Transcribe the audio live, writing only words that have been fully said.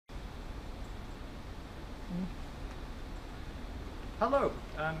Hello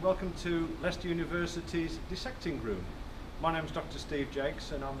and welcome to Leicester University's Dissecting Room. My name is Dr. Steve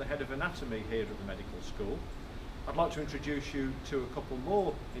Jacques and I'm the head of anatomy here at the medical school. I'd like to introduce you to a couple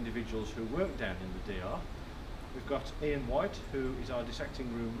more individuals who work down in the DR. We've got Ian White, who is our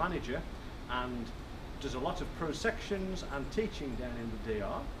dissecting room manager and does a lot of pro sections and teaching down in the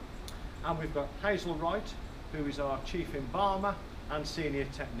DR. And we've got Hazel Wright, who is our chief embalmer and senior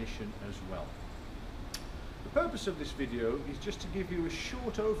technician as well. The purpose of this video is just to give you a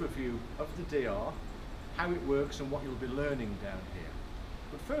short overview of the DR, how it works and what you'll be learning down here.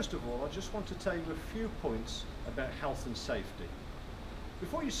 But first of all, I just want to tell you a few points about health and safety.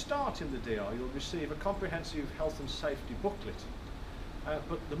 Before you start in the DR, you'll receive a comprehensive health and safety booklet.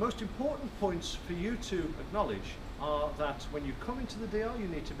 But the most important points for you to acknowledge are that when you come into the DR, you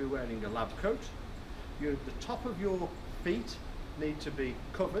need to be wearing a lab coat. The top of your feet need to be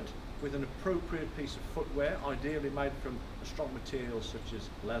covered with an appropriate piece of footwear, ideally made from a strong material such as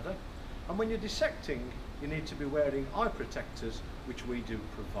leather. And when you're dissecting, you need to be wearing eye protectors, which we do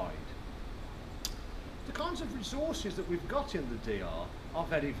provide. The kinds of resources that we've got in the DR are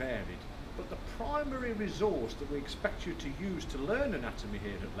very varied, but the primary resource that we expect you to use to learn anatomy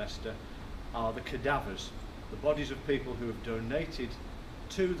here at Leicester are the cadavers, the bodies of people who have donated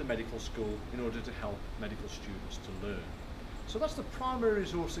to the medical school in order to help medical students to learn. So that's the primary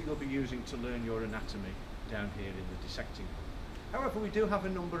resource that you'll be using to learn your anatomy down here in the dissecting room. However, we do have a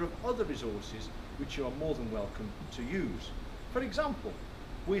number of other resources which you are more than welcome to use. For example,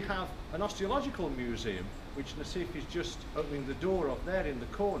 we have an osteological museum, which Nassif is just opening the door of there in the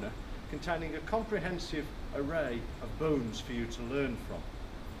corner, containing a comprehensive array of bones for you to learn from.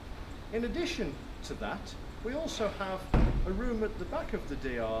 In addition to that, we also have a room at the back of the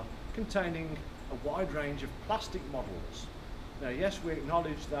DR containing a wide range of plastic models. Now, yes, we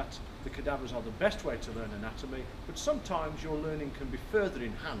acknowledge that the cadavers are the best way to learn anatomy, but sometimes your learning can be further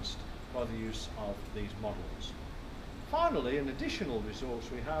enhanced by the use of these models. Finally, an additional resource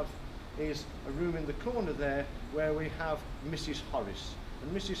we have is a room in the corner there where we have Mrs. Horace.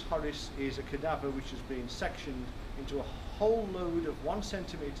 And Mrs. Horace is a cadaver which has been sectioned into a whole load of 1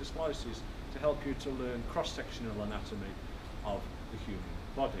 centimetre slices to help you to learn cross-sectional anatomy of the human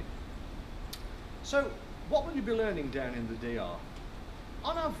body. So, what will you be learning down in the DR?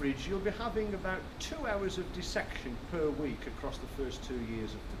 On average, you'll be having about 2 hours of dissection per week across the first 2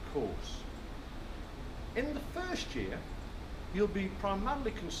 years of the course. In the first year, you'll be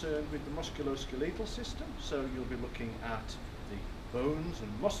primarily concerned with the musculoskeletal system, so you'll be looking at the bones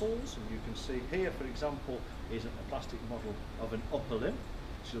and muscles, and you can see here, for example, is a plastic model of an upper limb,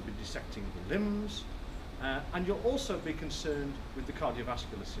 so you'll be dissecting the limbs, and you'll also be concerned with the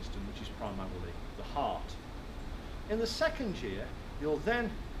cardiovascular system, which is primarily the heart. In the second year, you'll then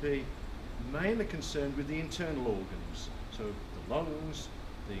be mainly concerned with the internal organs, so the lungs,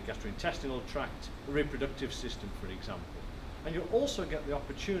 the gastrointestinal tract, the reproductive system, for example. And you'll also get the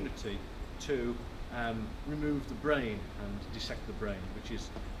opportunity to remove the brain and dissect the brain, which is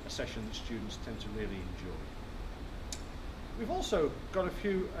a session that students tend to really enjoy. We've also got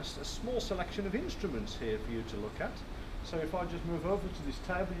a small selection of instruments here for you to look at. So if I just move over to this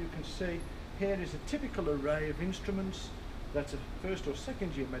table, you can see here is a typical array of instruments that a first or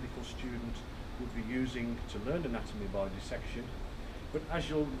second year medical student would be using to learn anatomy by dissection. But as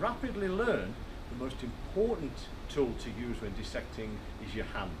you'll rapidly learn, the most important tool to use when dissecting is your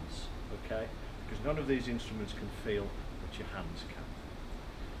hands, okay? Because none of these instruments can feel, but your hands can.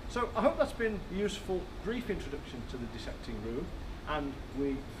 So I hope that's been a useful, brief introduction to the dissecting room, and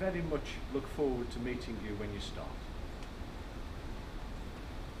we very much look forward to meeting you when you start.